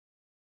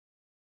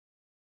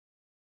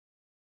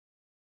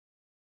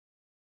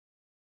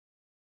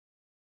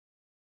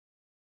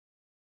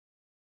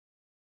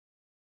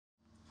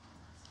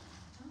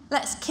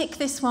let's kick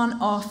this one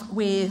off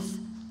with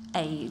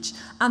age.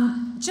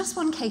 Just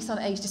one case on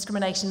age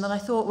discrimination that I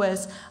thought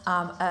was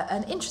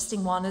an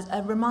interesting one,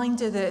 a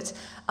reminder that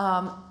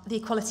the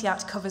Equality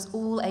Act covers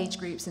all age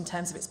groups in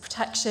terms of its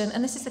protection,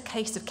 and this is the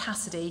case of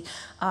Cassidy,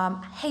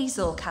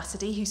 Hazel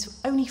Cassidy, who's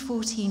only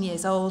 14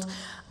 years old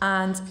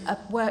and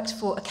worked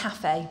for a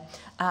cafe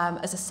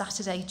as a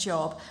Saturday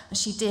job. And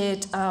she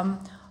did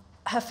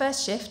her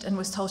first shift and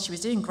was told she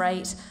was doing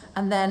great,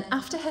 and then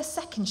after her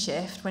second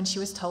shift, when she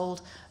was told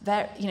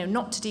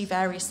not to do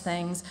various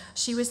things,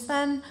 she was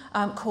then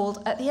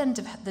called at the end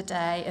of the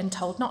day and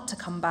told not to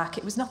come back.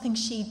 It was nothing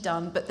she'd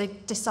done, but they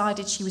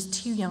decided she was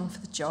too young for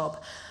the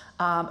job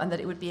and that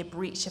it would be a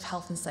breach of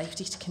health and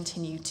safety to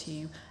continue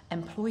to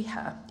employ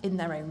her in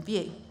their own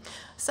view.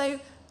 So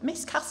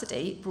Miss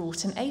Cassidy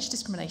brought an age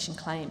discrimination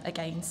claim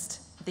against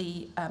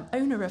the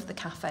owner of the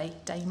cafe,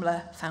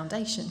 Daimler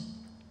Foundation.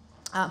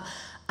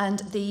 And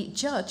the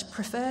judge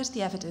preferred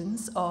the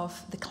evidence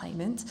of the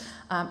claimant,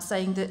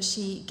 saying that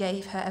she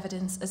gave her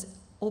evidence as,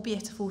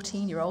 albeit a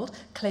 14-year-old,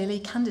 clearly,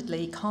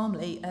 candidly,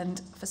 calmly,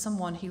 and for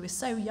someone who was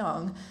so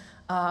young,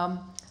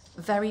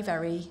 very,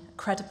 very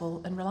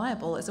credible and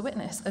reliable as a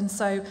witness. And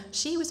so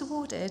she was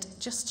awarded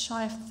just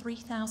shy of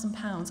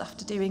 £3,000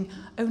 after doing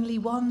only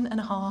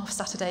 1.5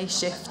 Saturday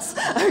shifts.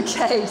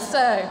 Okay,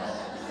 so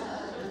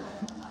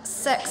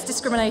sex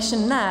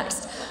discrimination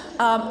next.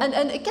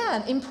 And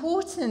again,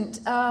 important,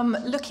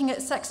 looking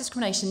at sex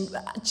discrimination,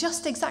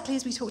 just exactly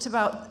as we talked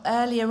about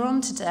earlier on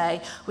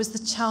today, was the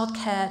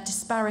childcare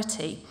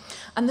disparity.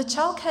 And the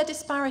childcare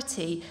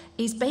disparity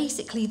is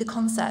basically the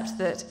concept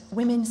that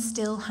women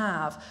still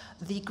have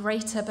the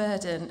greater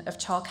burden of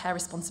childcare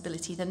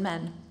responsibility than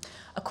men,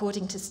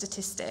 according to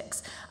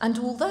statistics. And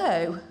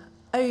although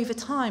over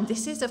time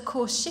this is, of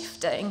course,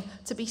 shifting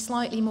to be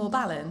slightly more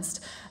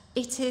balanced,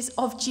 it is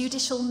of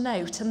judicial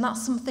note, and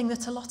that's something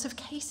that a lot of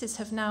cases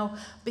have now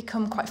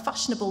become quite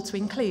fashionable to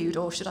include,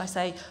 or should I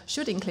say,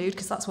 should include,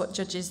 because that's what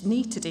judges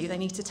need to do. They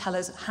need to tell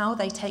us how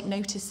they take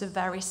notice of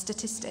various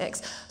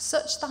statistics,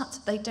 such that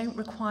they don't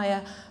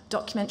require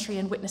documentary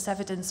and witness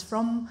evidence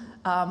from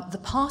the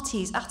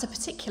parties at a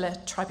particular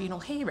tribunal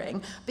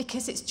hearing,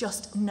 because it's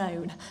just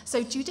known.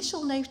 So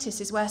judicial notice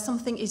is where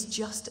something is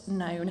just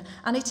known,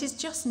 and it is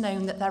just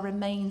known that there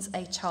remains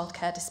a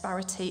childcare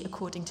disparity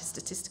according to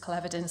statistical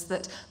evidence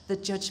that the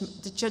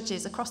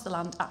judges across the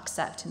land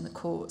accept in the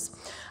courts.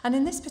 And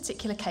in this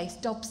particular case,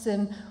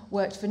 Dobson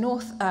worked for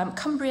North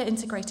Cumbria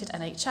Integrated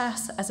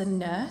NHS as a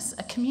nurse,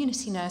 a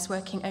community nurse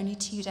working only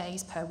 2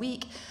 days per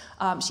week.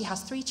 She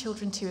has 3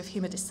 children, 2 of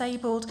whom are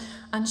disabled,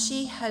 and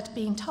she had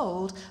been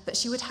told that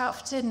she would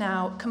have to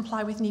now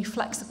comply with new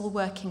flexible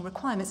working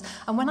requirements.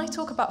 And when I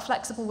talk about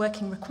flexible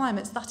working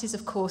requirements, that is,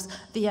 of course,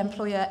 the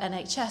employer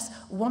NHS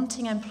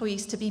wanting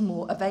employees to be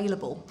more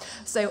available.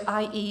 So,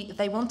 i.e.,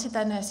 they wanted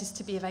their nurses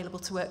to be available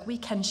to work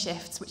weekend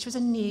shifts, which was a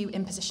new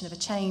imposition of a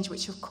change,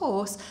 which, of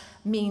course,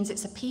 means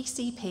it's a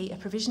PCP, a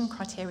provision,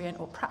 criterion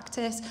or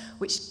practice,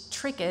 which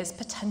triggers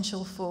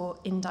potential for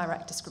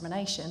indirect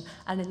discrimination.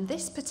 And in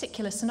this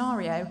particular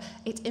scenario,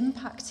 it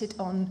impacted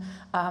on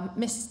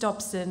Mrs.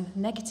 Dobson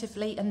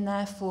negatively and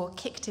therefore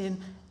kicked in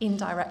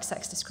indirect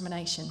sex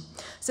discrimination.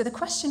 So the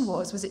question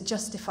was it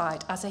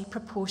justified as a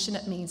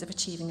proportionate means of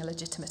achieving a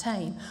legitimate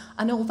aim?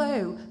 And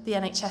although the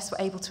NHS were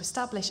able to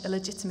establish a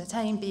legitimate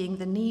aim being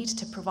the need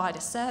to provide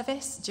a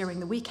service during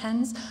the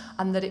weekends,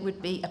 and that it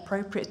would be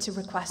appropriate to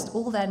request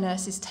all their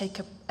nurses take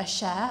a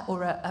share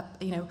or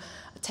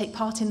take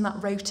part in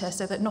that rota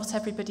so that not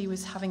everybody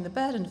was having the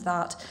burden of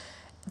that,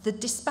 the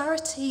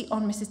disparity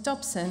on Mrs.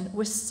 Dobson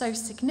was so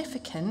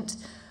significant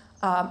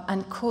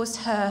and caused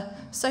her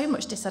so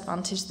much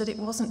disadvantage that it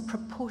wasn't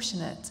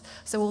proportionate.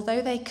 So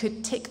although they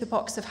could tick the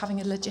box of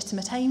having a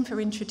legitimate aim for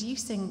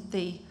introducing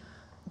the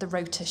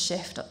rota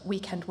shift,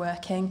 weekend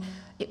working,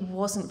 it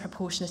wasn't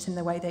proportionate in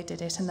the way they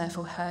did it, and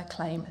therefore her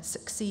claim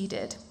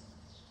succeeded.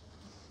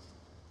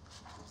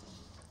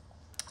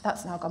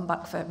 That's now gone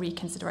back for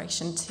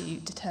reconsideration to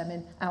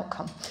determine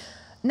outcome.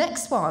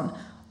 Next one.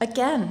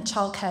 Again,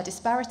 childcare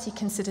disparity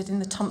considered in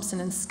the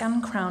Thompson and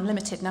Scan Crown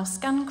Limited. Now,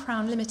 Scan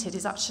Crown Limited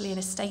is actually an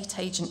estate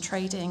agent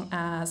trading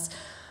as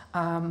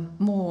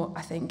Moore,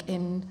 I think,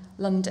 in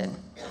London.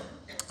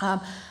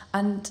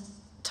 And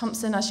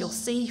Thompson, as you'll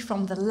see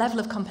from the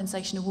level of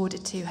compensation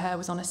awarded to her,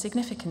 was on a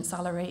significant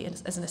salary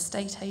as an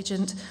estate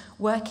agent,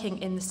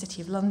 working in the City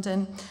of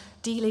London,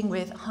 dealing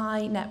with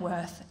high net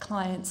worth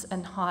clients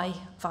and high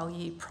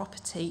value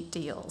property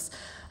deals.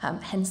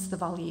 Hence the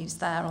values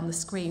there on the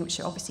screen, which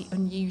are obviously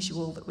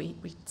unusual that we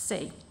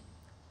see.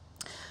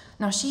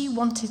 Now, she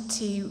wanted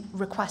to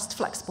request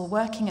flexible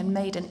working and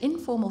made an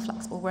informal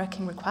flexible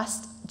working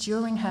request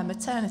during her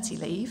maternity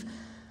leave,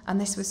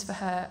 and this was for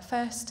her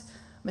first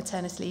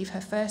maternity leave,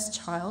 her first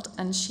child,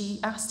 and she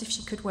asked if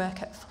she could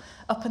work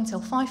up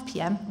until 5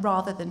 p.m.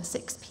 rather than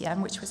 6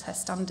 p.m, which was her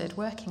standard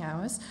working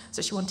hours.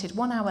 So she wanted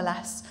 1 hour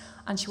less,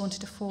 and she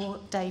wanted a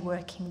 4-day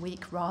working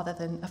week rather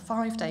than a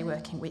 5-day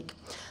working week.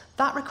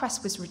 That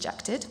request was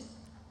rejected,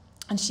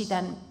 and she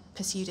then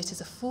pursued it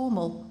as a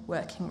formal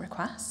working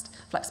request,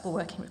 flexible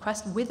working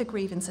request, with a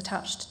grievance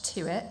attached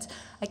to it,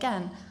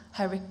 again,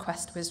 her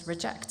request was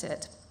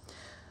rejected.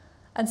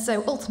 And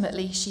so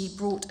ultimately she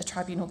brought a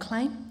tribunal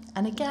claim,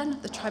 and again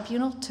the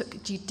tribunal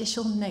took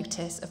judicial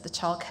notice of the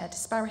childcare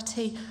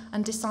disparity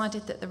and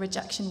decided that the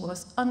rejection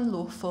was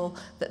unlawful,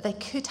 that they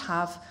could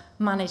have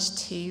managed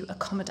to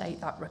accommodate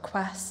that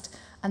request,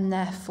 and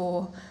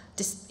therefore,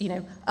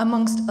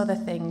 amongst other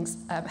things,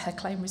 her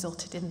claim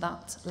resulted in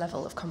that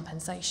level of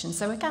compensation.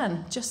 So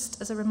again,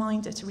 just as a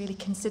reminder to really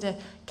consider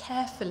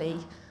carefully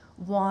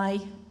why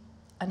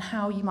and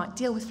how you might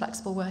deal with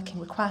flexible working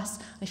requests.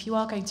 And if you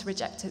are going to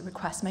reject a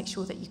request, make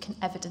sure that you can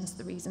evidence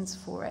the reasons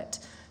for it,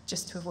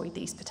 just to avoid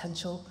these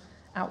potential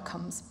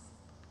outcomes.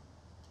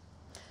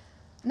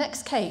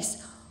 Next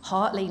case,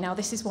 Hartley. Now,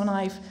 this is one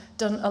I've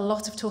done a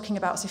lot of talking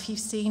about, so if you've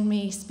seen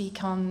me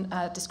speak on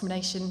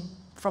discrimination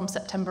from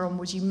September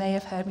onwards, you may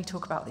have heard me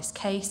talk about this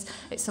case.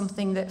 It's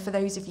something that for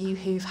those of you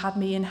who've had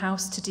me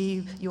in-house to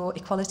do your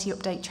equality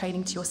update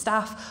training to your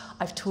staff,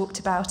 I've talked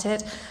about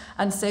it.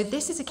 And so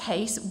this is a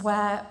case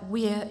where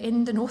we're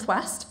in the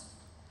Northwest,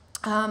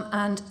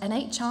 and an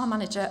HR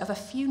manager of a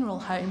funeral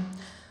home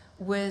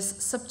was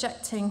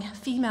subjecting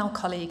female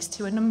colleagues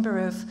to a number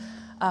of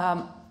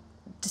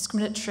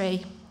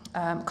discriminatory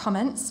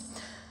comments,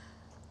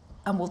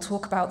 and we'll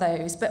talk about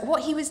those. But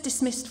what he was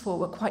dismissed for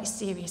were quite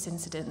serious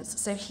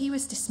incidents. So he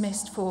was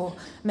dismissed for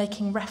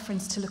making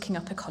reference to looking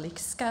up a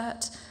colleague's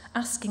skirt,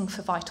 asking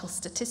for vital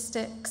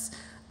statistics,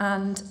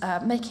 and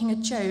making a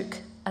joke.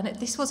 And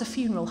this was a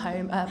funeral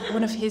home.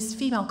 One of his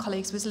female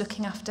colleagues was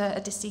looking after a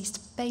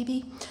deceased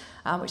baby,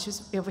 which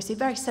was obviously a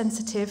very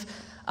sensitive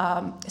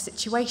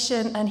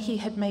situation, and he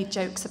had made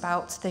jokes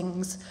about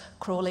things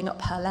crawling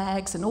up her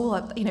legs and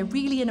all,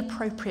 really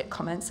inappropriate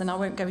comments. And I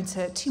won't go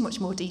into too much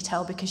more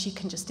detail because you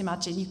can just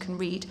imagine, you can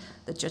read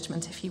the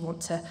judgment if you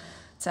want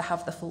to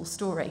have the full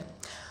story.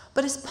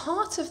 But as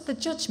part of the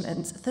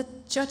judgment, the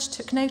judge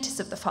took notice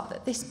of the fact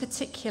that this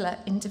particular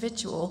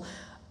individual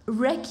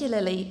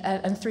regularly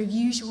and through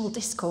usual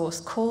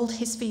discourse called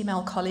his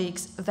female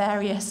colleagues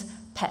various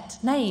pet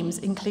names,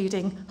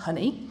 including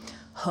honey,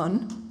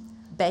 hun,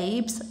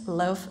 babes,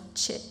 love,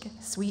 chick,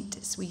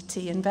 sweet,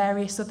 sweetie, and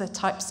various other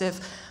types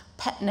of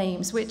pet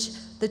names, which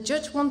the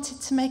judge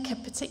wanted to make a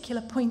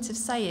particular point of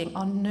saying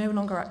are no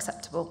longer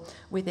acceptable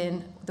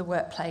within the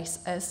workplace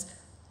as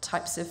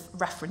types of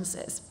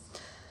references.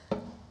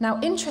 Now,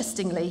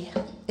 interestingly,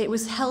 it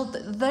was held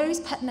that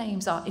those pet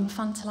names are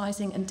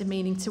infantilizing and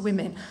demeaning to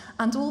women,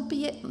 and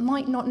albeit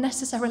might not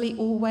necessarily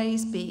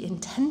always be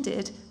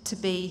intended to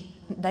be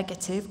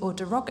negative or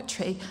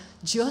derogatory,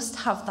 just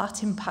have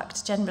that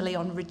impact generally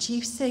on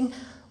reducing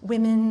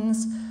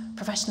women's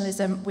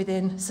professionalism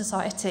within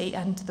society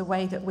and the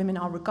way that women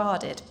are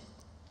regarded.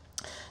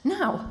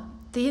 Now,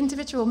 the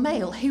individual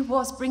male who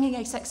was bringing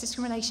a sex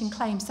discrimination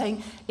claim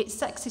saying, it's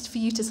sexist for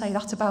you to say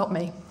that about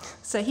me.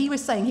 So he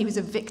was saying he was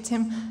a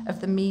victim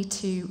of the Me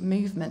Too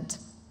movement.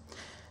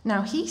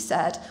 Now he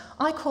said,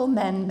 I call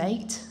men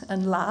mate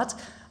and lad,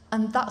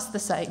 and that's the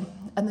same.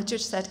 And the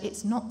judge said,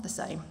 it's not the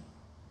same.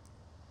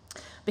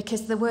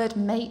 Because the word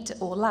mate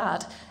or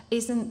lad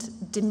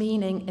isn't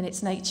demeaning in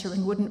its nature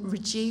and wouldn't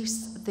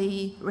reduce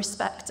the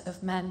respect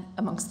of men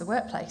amongst the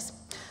workplace.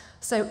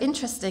 So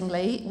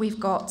interestingly, we've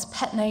got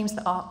pet names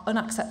that are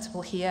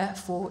unacceptable here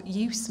for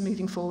use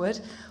moving forward.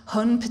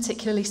 Hun,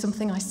 particularly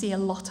something I see a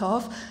lot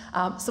of.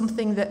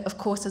 Something that, of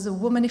course, as a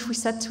woman, if we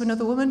said to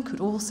another woman,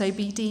 could also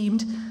be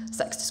deemed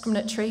sex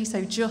discriminatory.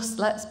 So just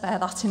let's bear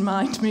that in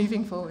mind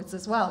moving forwards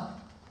as well.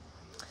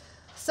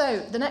 So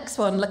the next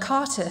one,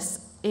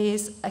 Lacartus,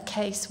 is a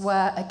case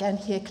where, again,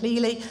 here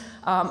clearly,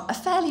 a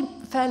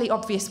fairly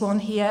obvious one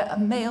here. A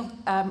male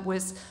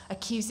was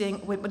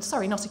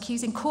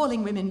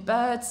calling women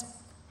birds.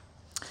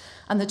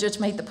 And the judge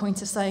made the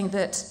point of saying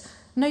that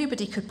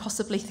nobody could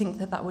possibly think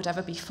that that would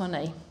ever be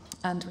funny,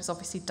 and was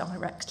obviously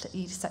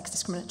directly sex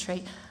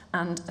discriminatory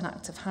and an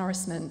act of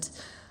harassment.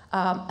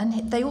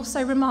 And they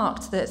also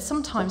remarked that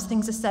sometimes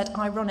things are said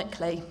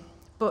ironically,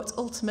 but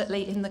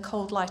ultimately in the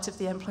cold light of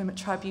the employment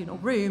tribunal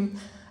room,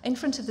 in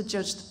front of the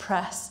judge, the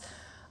press,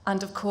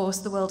 and of course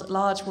the world at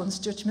large, once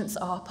judgments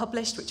are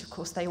published, which of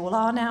course they all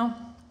are now,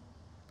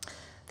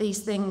 these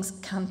things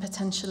can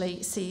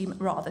potentially seem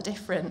rather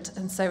different.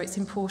 And so it's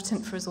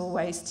important for us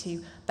always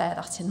to bear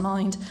that in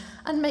mind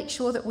and make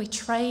sure that we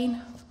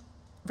train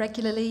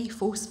regularly,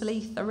 forcefully,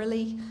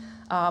 thoroughly,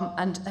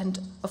 and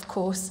of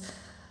course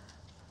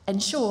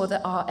ensure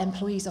that our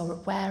employees are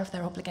aware of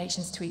their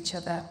obligations to each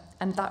other.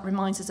 And that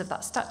reminds us of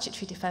that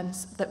statutory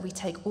defence that we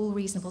take all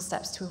reasonable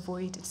steps to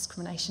avoid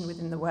discrimination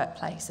within the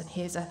workplace. And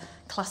here's a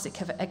classic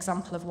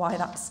example of why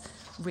that's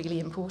really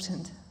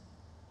important.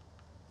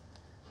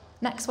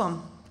 Next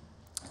one.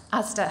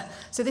 ASDA.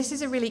 So this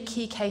is a really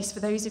key case for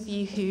those of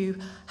you who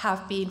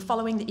have been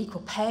following the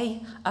equal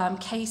pay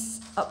case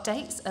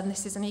updates, and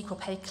this is an equal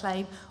pay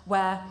claim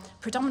where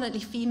predominantly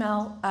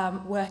female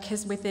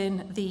workers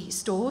within the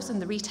stores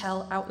and the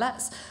retail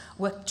outlets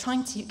were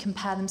trying to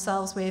compare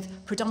themselves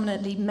with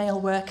predominantly male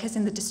workers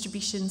in the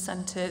distribution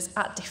centres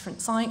at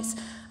different sites,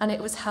 and it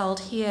was held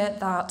here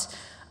that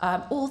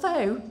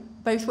although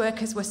both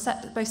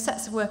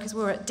sets of workers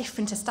were at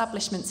different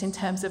establishments in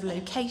terms of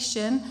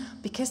location,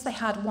 because they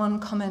had one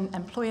common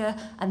employer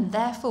and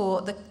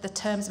therefore the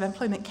terms of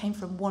employment came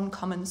from one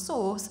common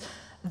source,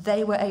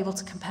 they were able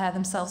to compare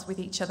themselves with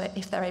each other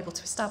if they're able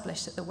to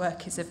establish that the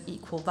work is of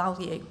equal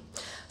value.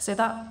 So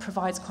that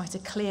provides quite a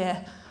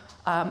clear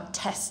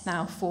test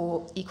now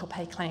for equal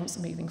pay claims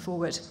moving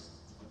forward.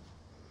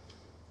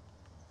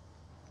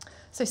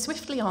 So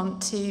swiftly on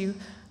to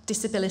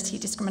disability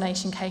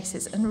discrimination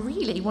cases, and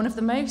really one of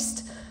the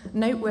most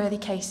noteworthy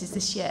cases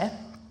this year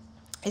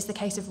is the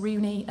case of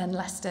Rooney and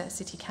Leicester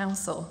City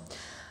Council.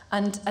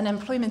 And an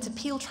employment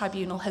appeal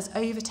tribunal has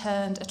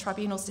overturned a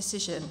tribunal's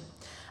decision.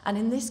 And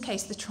in this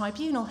case, the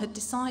tribunal had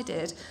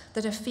decided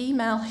that a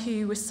female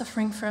who was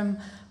suffering from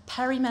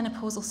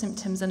perimenopausal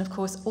symptoms and, of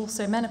course,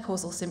 also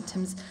menopausal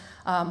symptoms,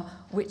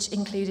 which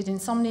included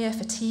insomnia,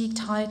 fatigue,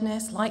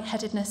 tiredness,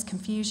 lightheadedness,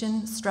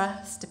 confusion,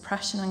 stress,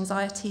 depression,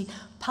 anxiety,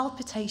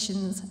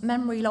 palpitations,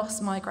 memory loss,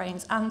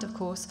 migraines, and, of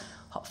course,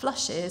 hot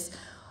flushes,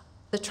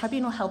 the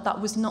tribunal held that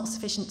was not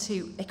sufficient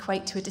to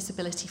equate to a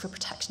disability for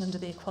protection under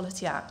the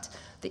Equality Act.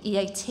 The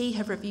EAT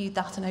have reviewed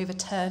that and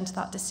overturned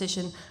that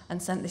decision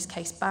and sent this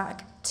case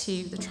back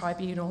to the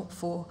tribunal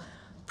for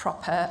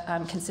proper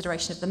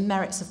consideration of the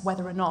merits of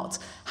whether or not,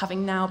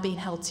 having now been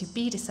held to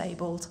be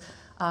disabled,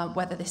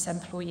 whether this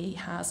employee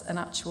has an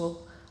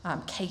actual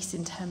case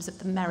in terms of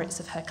the merits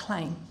of her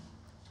claim.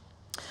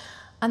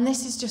 And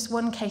this is just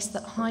one case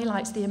that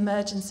highlights the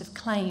emergence of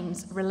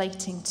claims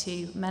relating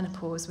to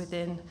menopause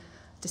within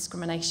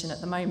discrimination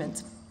at the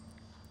moment.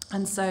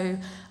 And so,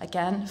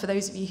 again, for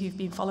those of you who've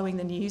been following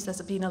the news,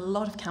 there's been a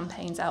lot of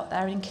campaigns out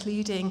there,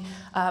 including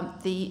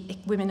the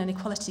Women and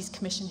Equalities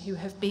Commission, who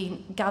have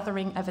been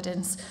gathering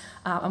evidence,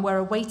 and we're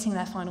awaiting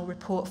their final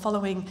report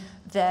following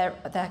their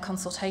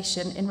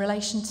consultation in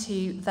relation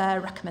to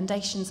their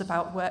recommendations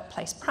about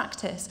workplace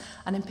practice,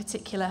 and in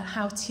particular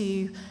how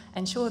to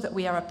ensure that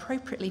we are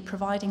appropriately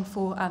providing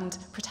for and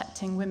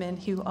protecting women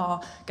who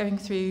are going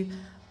through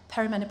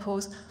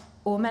perimenopause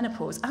or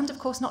menopause, and of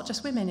course not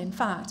just women, in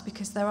fact,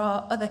 because there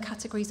are other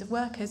categories of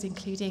workers,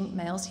 including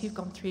males who've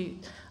gone through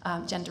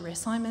gender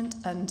reassignment,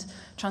 and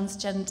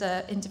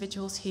transgender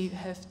individuals who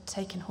have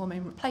taken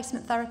hormone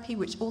replacement therapy,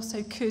 which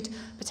also could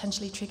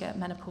potentially trigger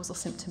menopausal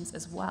symptoms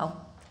as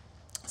well.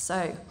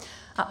 So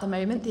at the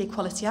moment, the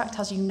Equality Act,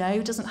 as you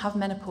know, doesn't have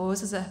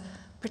menopause as a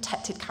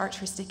protected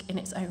characteristic in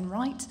its own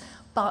right,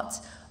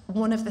 but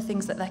one of the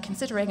things that they're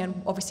considering,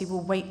 and obviously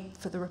we'll wait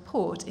for the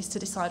report, is to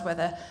decide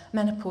whether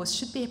menopause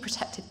should be a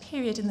protected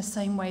period in the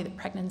same way that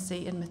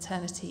pregnancy and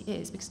maternity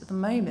is, because at the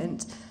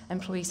moment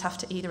employees have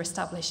to either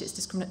establish it's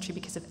discriminatory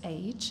because of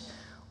age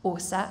or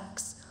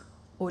sex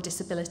or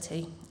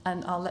disability,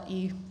 and I'll let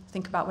you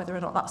think about whether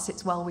or not that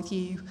sits well with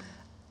you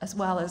as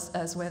well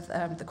as with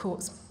the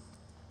courts.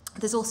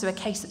 There's also a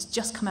case that's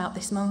just come out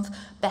this month,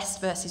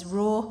 Best versus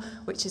Raw,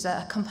 which is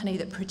a company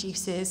that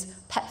produces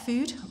pet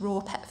food,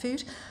 raw pet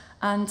food.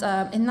 And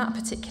in that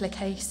particular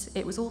case,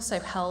 it was also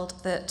held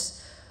that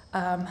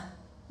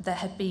there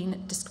had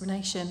been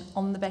discrimination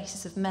on the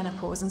basis of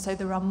menopause. And so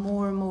there are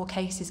more and more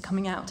cases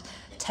coming out,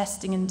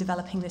 testing and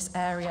developing this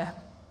area.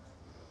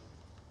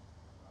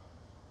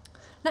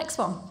 Next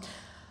one.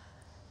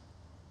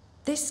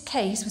 This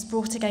case was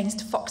brought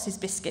against Fox's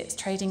Biscuits,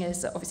 trading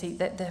as, obviously,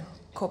 the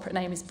corporate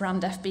name is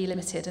Brand FB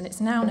Limited, and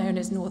it's now known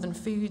as Northern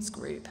Foods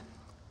Group.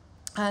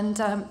 And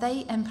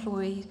they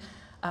employed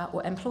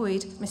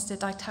Mr.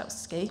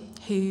 Dajtowski,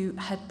 who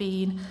had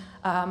been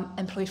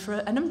employed for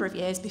a number of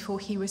years before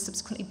he was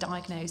subsequently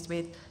diagnosed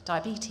with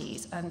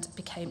diabetes and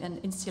became an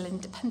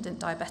insulin-dependent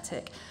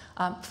diabetic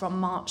from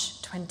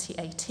March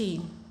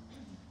 2018.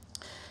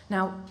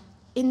 Now,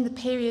 in the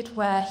period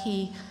where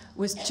he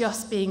was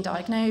just being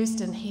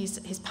diagnosed and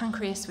his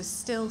pancreas was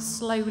still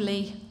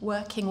slowly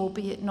working,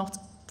 albeit not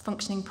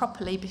functioning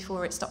properly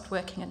before it stopped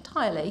working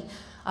entirely,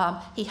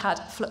 he had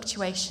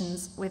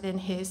fluctuations within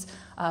his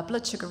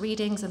blood sugar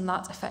readings, and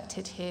that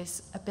affected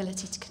his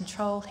ability to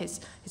control his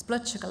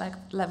blood sugar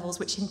levels,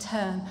 which in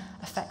turn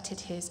affected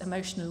his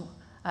emotional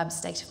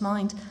state of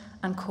mind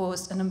and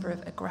caused a number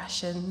of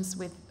aggressions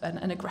with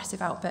an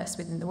aggressive outburst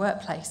within the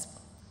workplace.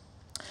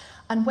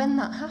 And when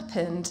that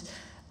happened,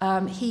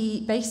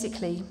 he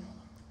basically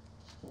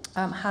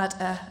had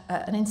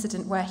an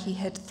incident where he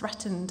had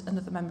threatened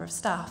another member of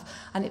staff,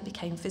 and it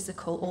became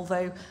physical,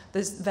 although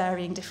there's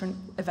varying different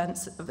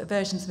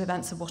versions of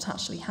events of what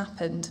actually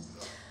happened.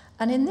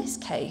 And in this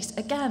case,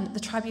 again, the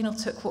tribunal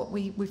took what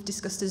we've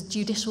discussed as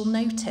judicial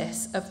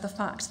notice of the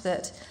fact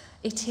that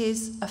It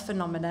is a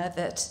phenomena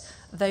that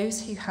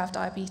those who have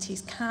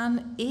diabetes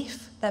can,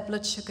 if their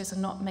blood sugars are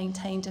not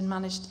maintained and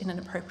managed in an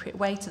appropriate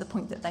way to the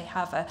point that they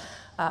have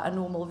a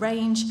normal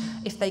range,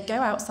 if they go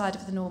outside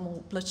of the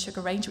normal blood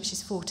sugar range, which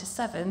is 4 to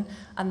 7,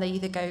 and they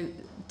either go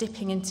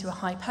dipping into a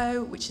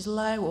hypo, which is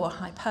low, or a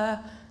hyper,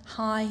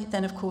 high,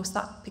 then of course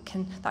that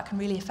can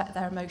really affect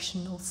their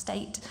emotional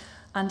state.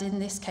 And in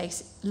this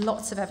case,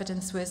 lots of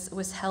evidence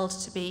was held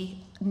to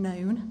be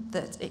known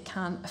that it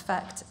can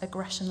affect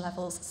aggression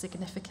levels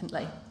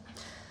significantly.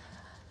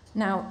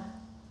 Now,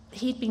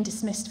 he'd been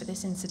dismissed for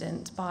this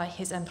incident by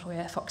his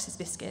employer, Fox's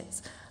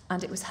Biscuits,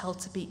 and it was held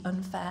to be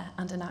unfair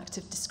and an act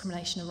of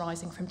discrimination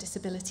arising from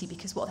disability,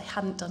 because what they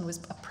hadn't done was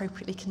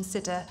appropriately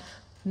consider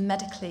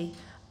medically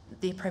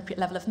the appropriate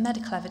level of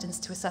medical evidence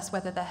to assess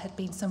whether there had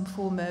been some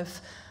form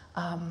of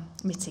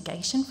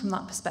mitigation from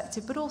that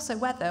perspective, but also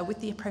whether,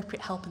 with the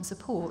appropriate help and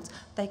support,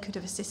 they could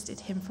have assisted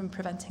him from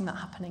preventing that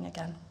happening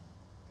again.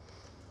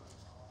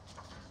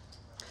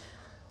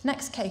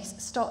 Next case,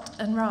 Stott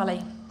and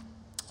Raleigh.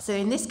 So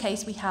in this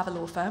case, we have a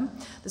law firm.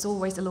 There's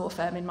always a law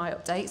firm in my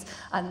updates,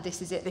 and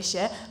this is it this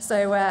year.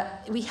 So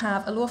we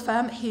have a law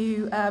firm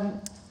who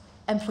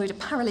employed a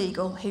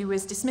paralegal who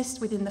was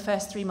dismissed within the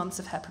first 3 months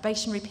of her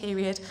probationary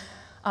period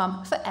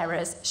for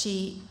errors.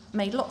 She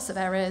made lots of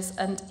errors,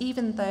 and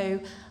even though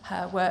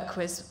her work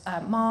was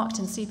marked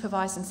and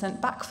supervised and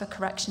sent back for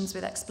corrections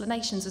with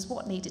explanations as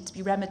what needed to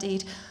be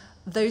remedied,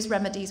 those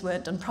remedies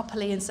weren't done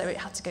properly, and so it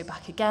had to go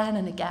back again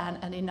and again,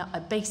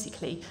 and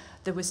basically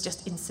there was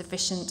just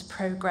insufficient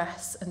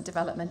progress and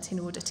development in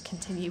order to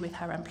continue with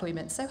her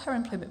employment. So her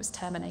employment was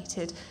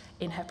terminated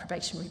in her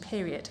probationary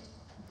period.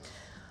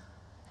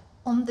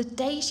 On the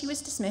day she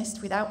was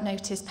dismissed without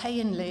notice, pay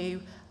in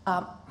lieu,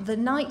 the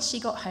night she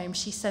got home,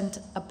 she sent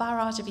a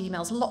barrage of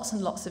emails, lots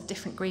and lots of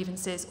different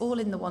grievances, all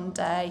in the one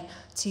day,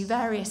 to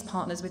various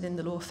partners within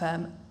the law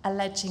firm,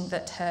 alleging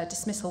that her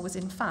dismissal was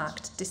in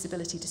fact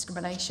disability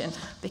discrimination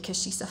because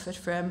she suffered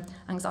from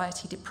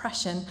anxiety,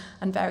 depression,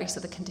 and various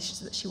other conditions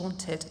that she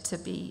wanted to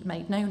be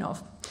made known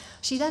of.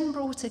 She then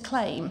brought a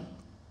claim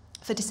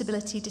for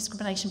disability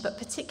discrimination, but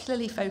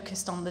particularly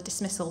focused on the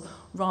dismissal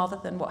rather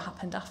than what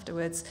happened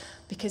afterwards,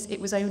 because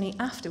it was only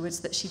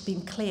afterwards that she'd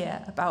been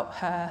clear about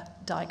her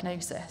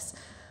diagnosis.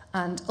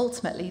 And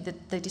ultimately,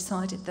 they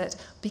decided that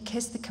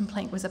because the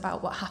complaint was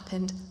about what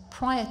happened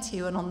prior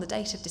to and on the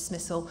date of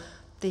dismissal,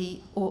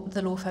 the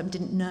law firm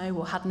didn't know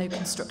or had no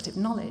constructive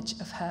knowledge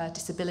of her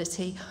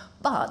disability.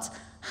 But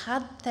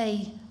had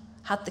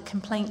the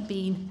complaint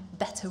been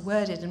better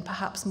worded and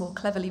perhaps more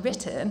cleverly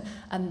written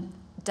and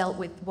dealt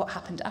with what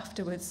happened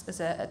afterwards as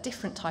a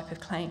different type of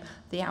claim,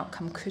 the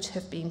outcome could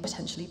have been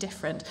potentially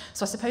different.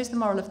 So I suppose the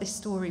moral of this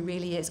story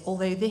really is,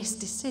 although this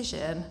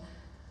decision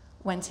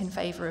went in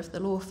favour of the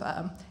law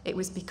firm, it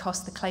was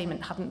because the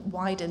claimant hadn't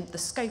widened the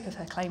scope of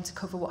her claim to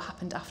cover what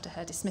happened after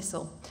her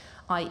dismissal,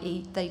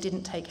 i.e. they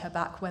didn't take her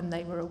back when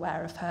they were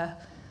aware of her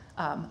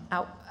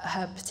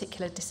her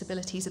particular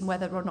disabilities and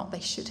whether or not they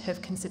should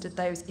have considered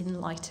those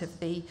in light of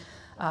the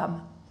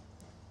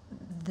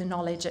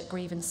knowledge at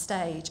grievance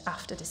stage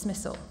after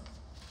dismissal.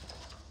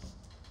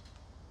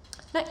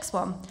 Next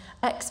one,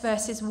 X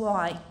versus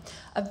Y.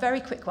 A very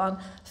quick one.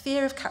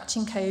 Fear of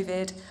catching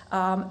COVID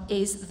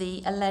is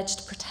the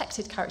alleged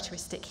protected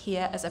characteristic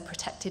here as a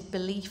protected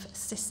belief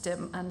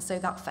system, and so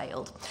that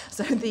failed.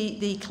 So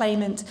the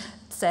claimant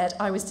said,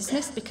 I was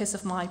dismissed because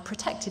of my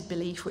protected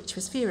belief, which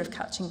was fear of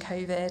catching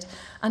COVID.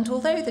 And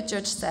although the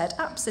judge said,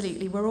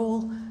 absolutely, we're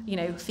all,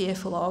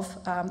 fearful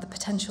of the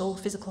potential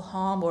physical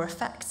harm or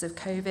effects of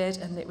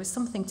COVID, and it was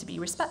something to be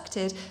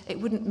respected, it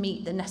wouldn't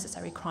meet the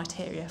necessary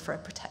criteria for a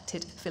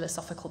protected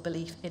philosophical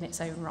belief in its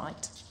own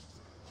right.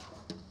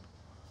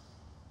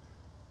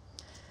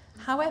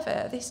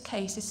 However, this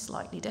case is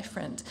slightly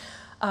different.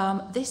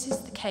 This is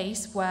the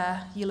case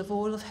where you'll have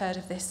all have heard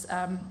of this,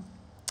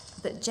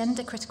 that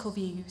gender-critical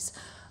views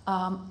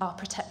are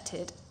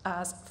protected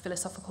as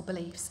philosophical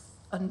beliefs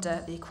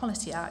under the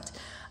Equality Act.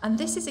 And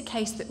this is a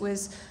case that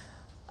was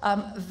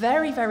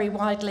very, very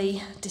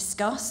widely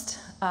discussed,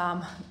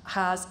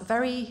 has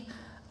very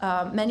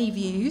many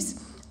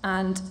views,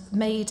 and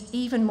made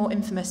even more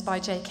infamous by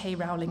J.K.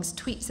 Rowling's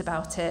tweets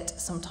about it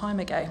some time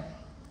ago.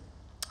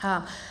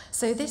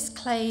 So this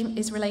claim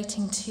is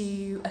relating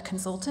to a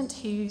consultant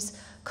whose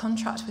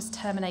contract was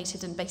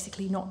terminated and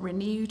basically not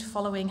renewed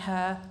following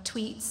her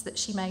tweets that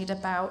she made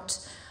about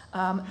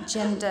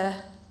gender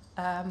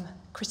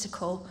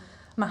critical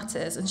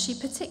matters. And she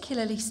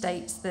particularly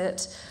states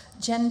that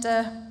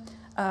gender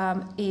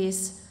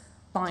is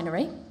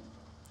binary,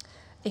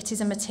 it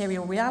is a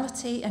material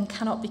reality and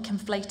cannot be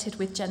conflated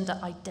with gender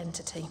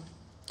identity.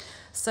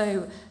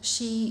 So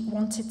she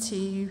wanted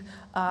to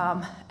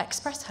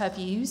express her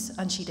views,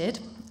 and she did,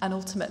 and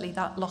ultimately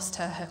that lost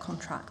her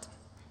contract.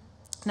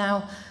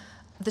 Now,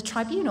 the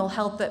tribunal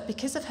held that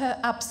because of her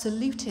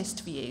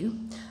absolutist view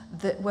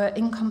that were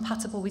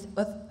incompatible with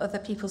other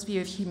people's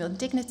view of human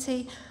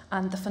dignity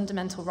and the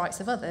fundamental rights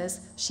of others,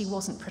 she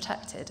wasn't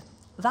protected.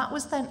 That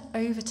was then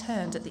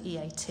overturned at the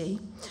EAT,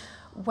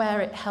 where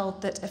it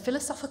held that a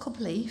philosophical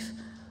belief,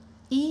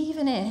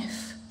 even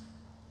if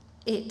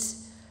it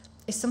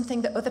is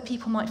something that other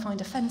people might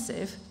find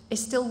offensive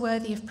is still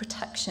worthy of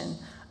protection,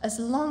 as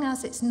long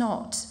as it's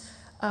not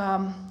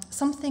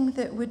something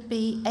that would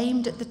be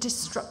aimed at the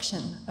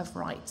destruction of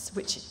rights,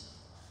 which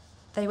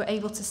they were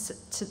able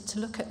to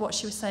look at what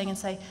she was saying and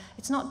say,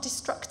 it's not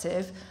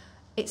destructive,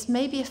 it's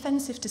maybe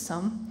offensive to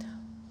some,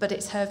 but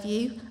it's her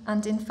view,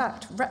 and in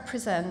fact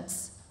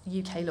represents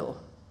UK law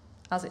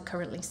as it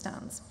currently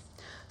stands.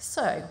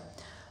 So,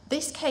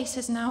 this case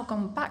has now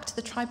gone back to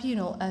the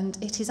tribunal, and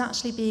it is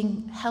actually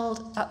being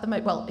held at the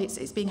moment, well,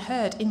 it's being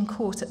heard in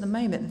court at the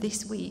moment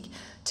this week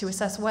to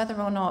assess whether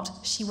or not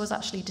she was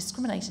actually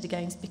discriminated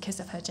against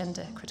because of her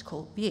gender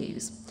critical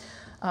views.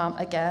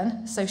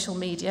 Again, social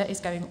media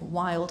is going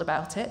wild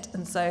about it,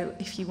 and so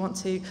if you want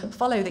to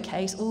follow the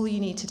case, all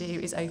you need to do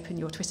is open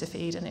your Twitter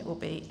feed and it will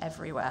be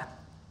everywhere.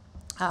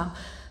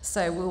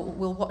 So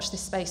we'll watch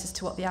this space as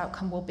to what the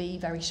outcome will be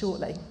very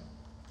shortly.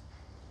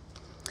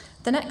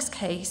 The next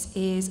case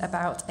is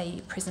about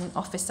a prison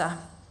officer,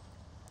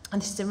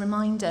 and this is a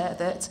reminder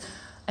that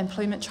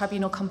employment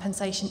tribunal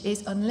compensation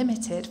is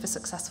unlimited for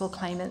successful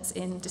claimants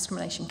in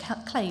discrimination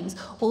claims,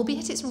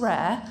 albeit it's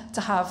rare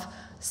to have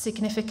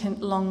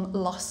significant long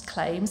lost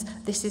claims.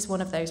 This is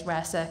one of those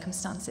rare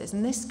circumstances,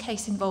 and this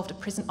case involved a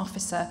prison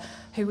officer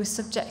who was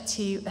subject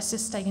to a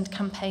sustained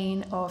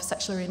campaign of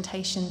sexual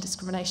orientation,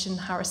 discrimination,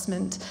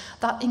 harassment.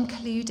 That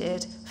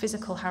included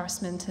physical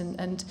harassment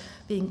and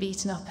being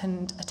beaten up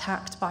and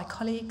attacked by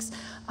colleagues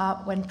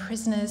when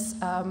prisoners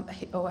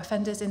or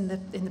offenders in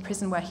the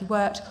prison where he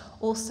worked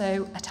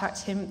also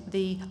attacked him.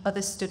 The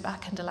others stood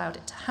back and allowed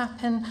it to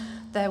happen.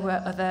 There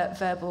were other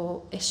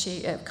verbal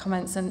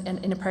comments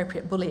and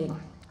inappropriate bullying.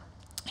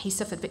 He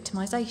suffered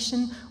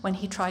victimisation when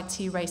he tried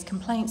to raise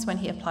complaints, when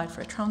he applied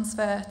for a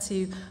transfer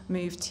to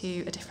move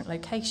to a different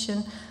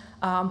location,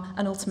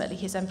 and ultimately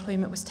his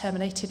employment was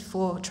terminated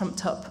for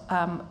trumped-up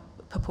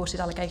purported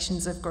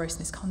allegations of gross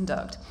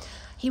misconduct.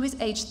 He was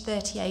aged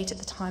 38 at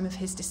the time of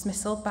his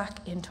dismissal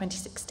back in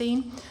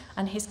 2016,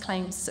 and his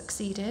claims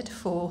succeeded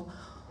for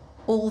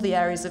all the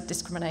areas of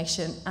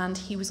discrimination, and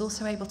he was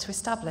also able to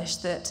establish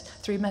that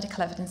through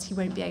medical evidence he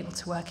won't be able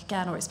to work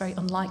again, or it's very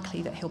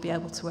unlikely that he'll be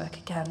able to work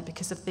again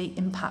because of the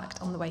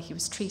impact on the way he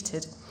was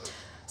treated.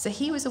 So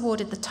he was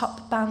awarded the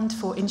top band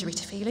for injury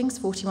to feelings,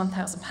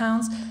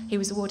 £41,000. He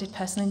was awarded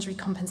personal injury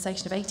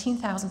compensation of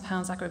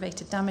 £18,000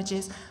 aggravated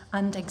damages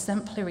and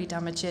exemplary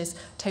damages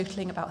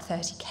totalling about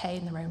 30k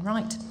in their own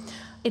right.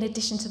 In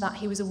addition to that,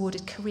 he was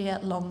awarded career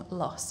long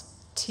loss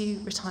to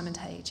retirement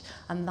age,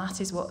 and that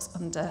is what's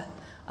under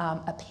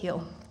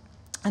appeal.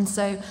 And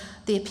so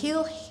the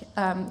appeal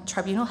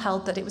tribunal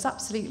held that it was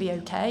absolutely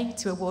okay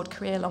to award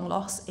career long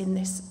loss in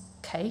this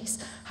case.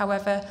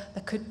 However,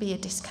 there could be a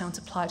discount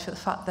applied for the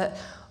fact that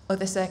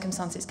other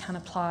circumstances can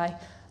apply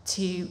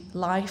to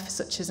life,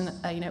 such as an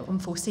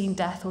unforeseen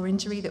death or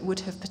injury that would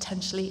have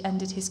potentially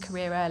ended his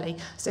career early.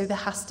 So there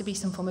has to be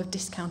some form of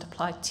discount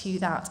applied to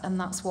that, and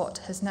that's what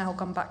has now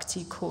gone back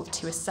to court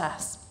to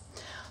assess.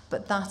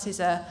 But that is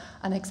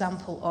an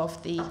example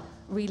of the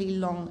really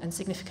long and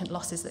significant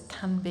losses that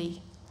can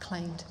be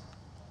claimed.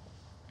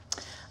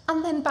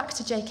 And then back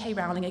to J.K.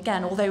 Rowling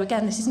again, although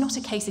again this is not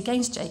a case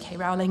against J.K.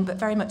 Rowling, but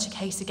very much a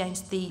case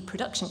against the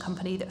production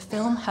company that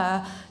filmed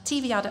her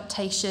TV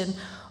adaptation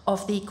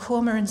of the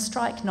Cormoran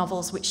Strike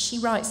novels, which she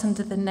writes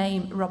under the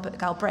name Robert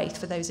Galbraith,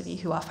 for those of you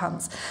who are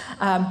fans.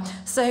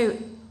 So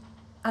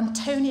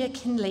Antonia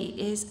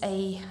Kinley is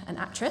an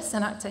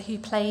actor who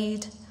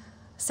played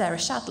Sarah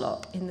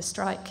Shadlock in the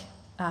Strike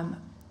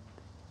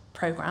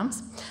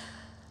programmes.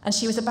 And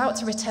she was about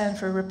to return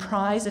for a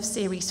reprise of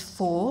Series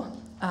 4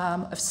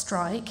 of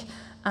Strike,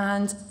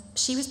 and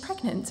she was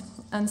pregnant.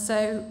 And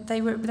so they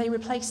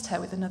replaced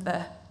her with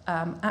another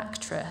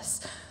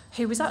actress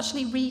who was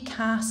actually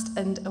recast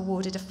and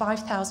awarded a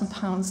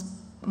 £5,000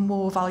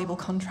 more valuable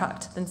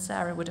contract than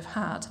Sarah would have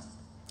had.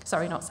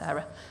 Sorry, not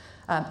Sarah,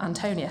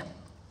 Antonia.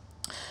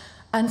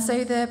 And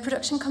so the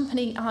production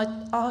company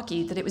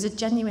argued that it was a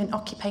genuine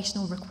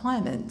occupational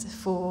requirement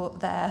for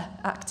their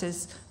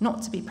actors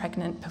not to be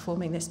pregnant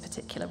performing this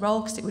particular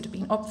role, because it would have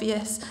been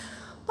obvious.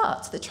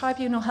 But the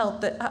tribunal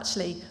held that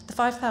actually the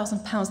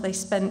 £5,000 they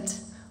spent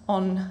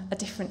on a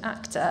different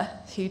actor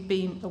who'd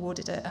been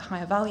awarded a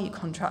higher value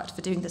contract for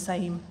doing the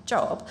same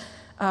job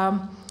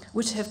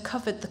would have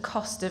covered the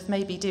cost of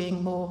maybe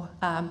doing more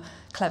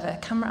clever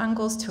camera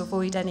angles to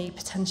avoid any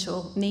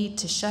potential need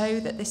to show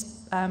that this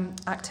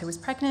actor was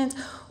pregnant,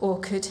 or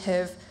could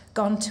have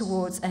gone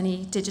towards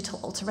any digital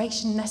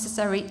alteration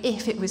necessary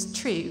if it was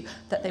true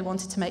that they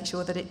wanted to make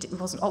sure that it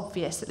wasn't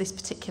obvious that this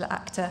particular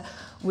actor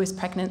was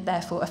pregnant,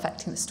 therefore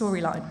affecting the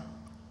storyline.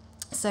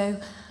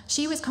 So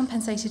she was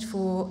compensated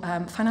for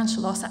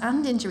financial loss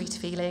and injury to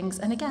feelings,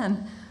 and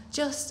again,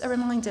 just a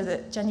reminder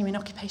that genuine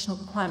occupational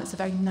requirements are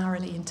very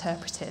narrowly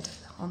interpreted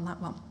on that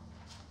one.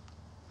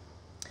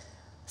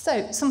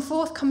 So, some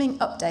forthcoming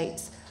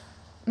updates.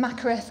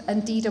 Macareth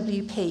and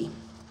DWP.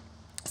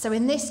 So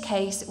in this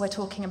case, we're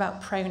talking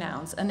about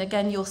pronouns. And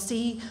again, you'll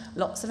see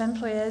lots of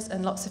employers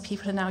and lots of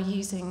people are now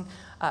using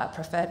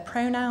preferred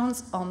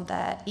pronouns on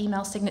their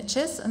email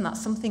signatures, and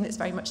that's something that's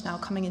very much now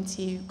coming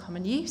into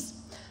common use.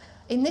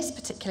 In this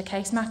particular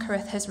case,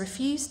 Makareth has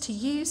refused to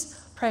use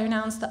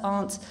pronouns that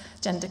aren't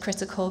gender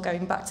critical,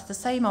 going back to the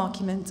same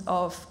argument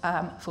of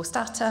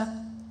Forstata.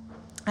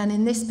 And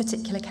in this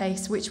particular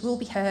case, which will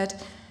be heard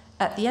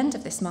at the end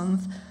of this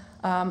month,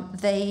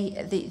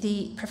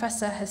 the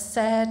professor has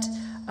said,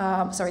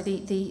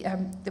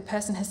 the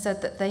person has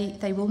said that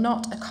they will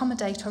not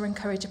accommodate or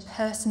encourage a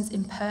person's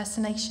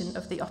impersonation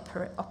of the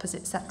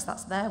opposite sex.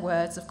 That's their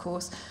words, of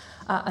course.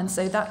 And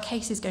so that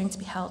case is going to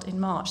be held in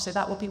March. So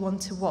that will be one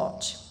to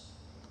watch.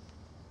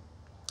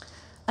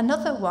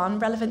 Another one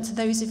relevant to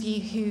those of you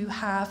who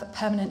have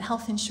permanent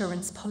health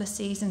insurance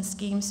policies and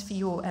schemes for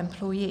your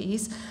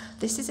employees.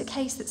 This is a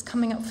case that's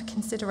coming up for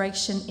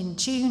consideration in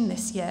June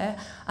this year,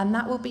 and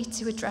that will be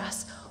to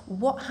address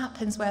what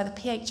happens where the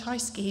PHI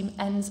scheme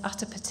ends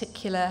at a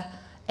particular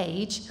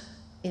age,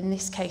 in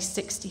this case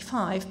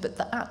 65, but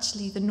that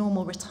actually the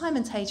normal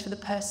retirement age for the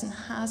person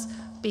has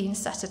been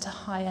set at a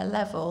higher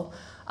level.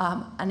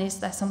 And is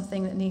there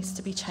something that needs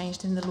to be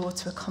changed in the law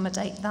to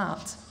accommodate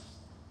that?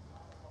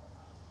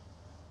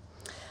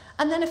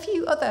 And then a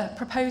few other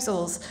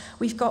proposals.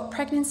 We've got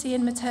pregnancy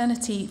and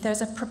maternity.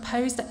 There's a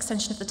proposed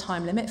extension of the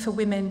time limit for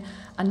women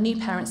and new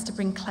parents to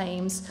bring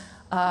claims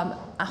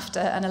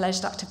after an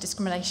alleged act of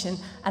discrimination.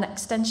 An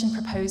extension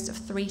proposed of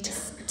 3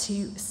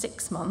 to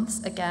 6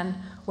 months. Again,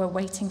 we're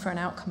waiting for an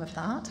outcome of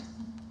that.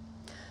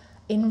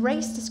 In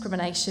race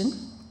discrimination,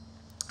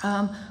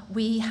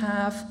 we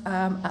have,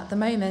 at the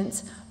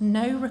moment,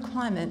 no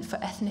requirement for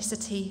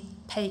ethnicity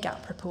pay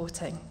gap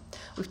reporting.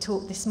 We've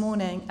talked this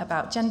morning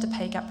about gender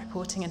pay gap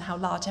reporting and how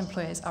large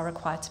employers are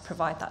required to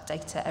provide that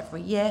data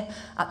every year.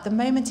 At the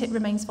moment, it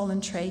remains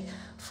voluntary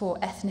for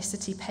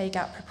ethnicity pay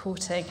gap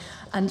reporting.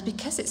 And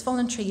because it's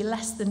voluntary,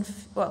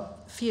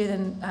 fewer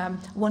than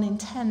 1 in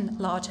 10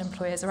 large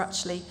employers are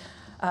actually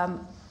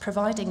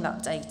providing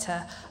that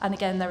data. And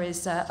again, there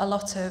is a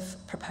lot of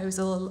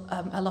proposal,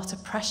 a lot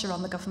of pressure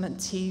on the government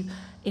to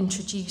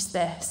introduce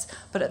this.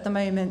 But at the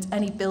moment,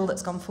 any bill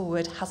that's gone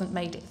forward hasn't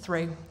made it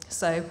through.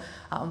 So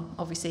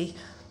obviously,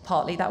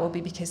 partly that will be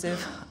because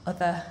of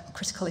other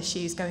critical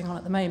issues going on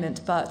at the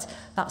moment. But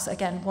that's,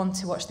 again, one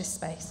to watch this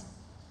space.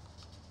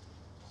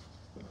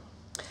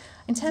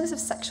 In terms of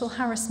sexual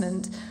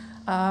harassment,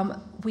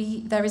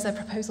 there is a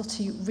proposal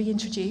to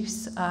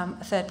reintroduce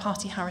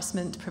third-party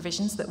harassment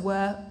provisions that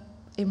were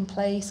in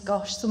place,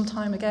 some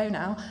time ago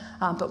now,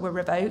 but were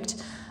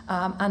revoked,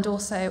 and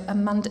also a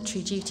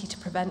mandatory duty to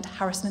prevent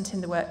harassment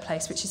in the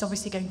workplace, which is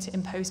obviously going to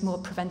impose more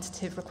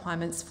preventative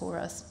requirements for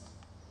us.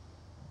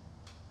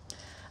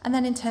 And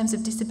then in terms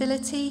of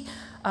disability,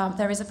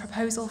 there is a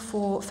proposal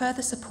for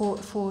further support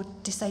for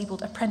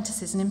disabled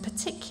apprentices, and in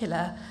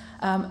particular,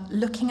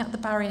 looking at the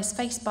barriers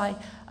faced by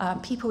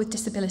people with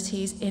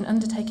disabilities in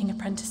undertaking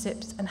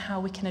apprenticeships and how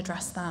we can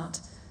address that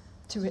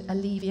to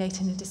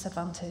alleviate any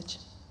disadvantage.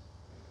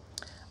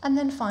 And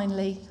then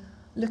finally,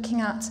 looking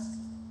at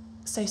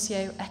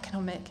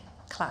socio-economic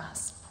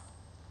class.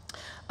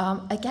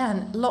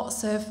 Again,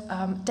 lots of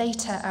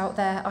data out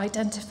there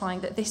identifying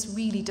that this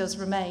really does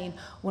remain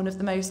one of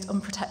the most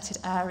unprotected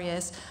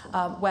areas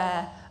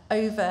where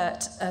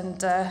overt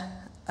and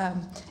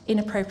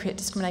inappropriate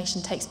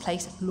discrimination takes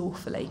place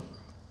lawfully.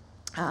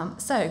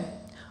 So,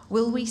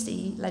 will we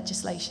see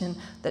legislation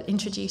that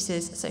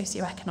introduces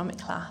socio-economic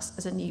class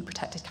as a new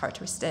protected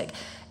characteristic?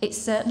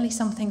 It's certainly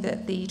something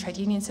that the trade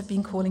unions have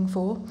been calling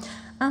for,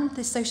 and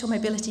the Social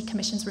Mobility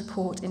Commission's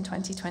report in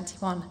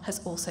 2021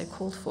 has also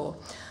called for.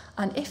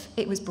 And if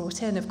it was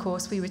brought in, of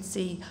course, we would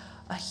see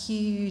a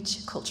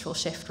huge cultural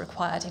shift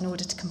required in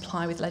order to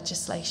comply with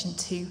legislation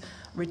to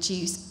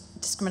reduce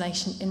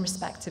discrimination in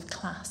respect of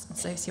class and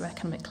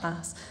socio-economic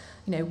class.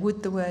 You know,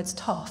 would the words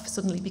toff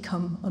suddenly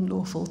become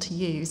unlawful to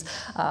use,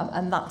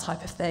 and that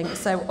type of thing.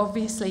 So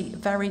obviously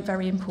very,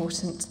 very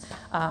important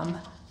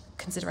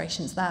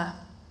considerations there.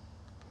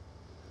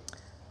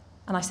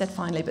 And I said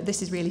finally, but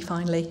this is really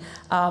finally.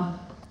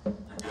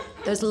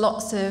 There's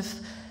lots of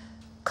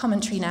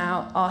commentary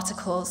now,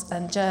 articles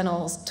and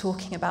journals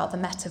talking about the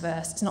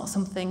metaverse. It's not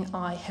something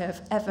I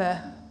have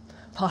ever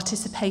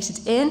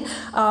participated in,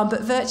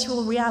 but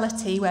virtual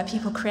reality, where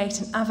people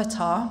create an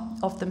avatar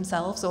of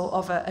themselves or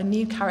of a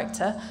new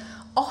character,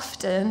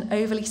 often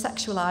overly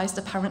sexualized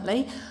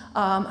apparently,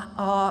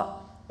 are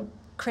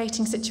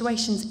creating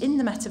situations in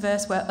the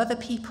metaverse where other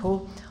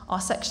people are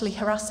sexually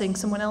harassing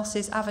someone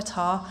else's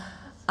avatar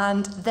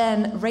and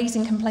then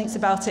raising complaints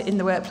about it in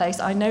the workplace.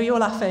 I know you're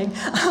laughing.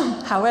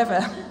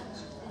 However,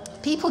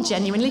 people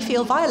genuinely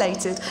feel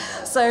violated.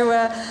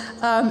 So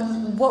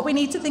what we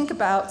need to think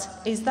about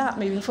is that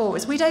moving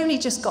forwards. We'd only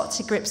just got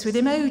to grips with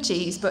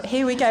emojis, but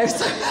here we go.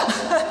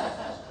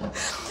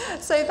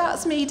 So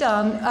that's me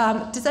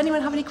done. Does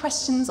anyone have any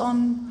questions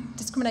on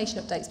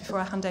discrimination updates before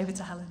I hand over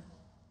to Helen?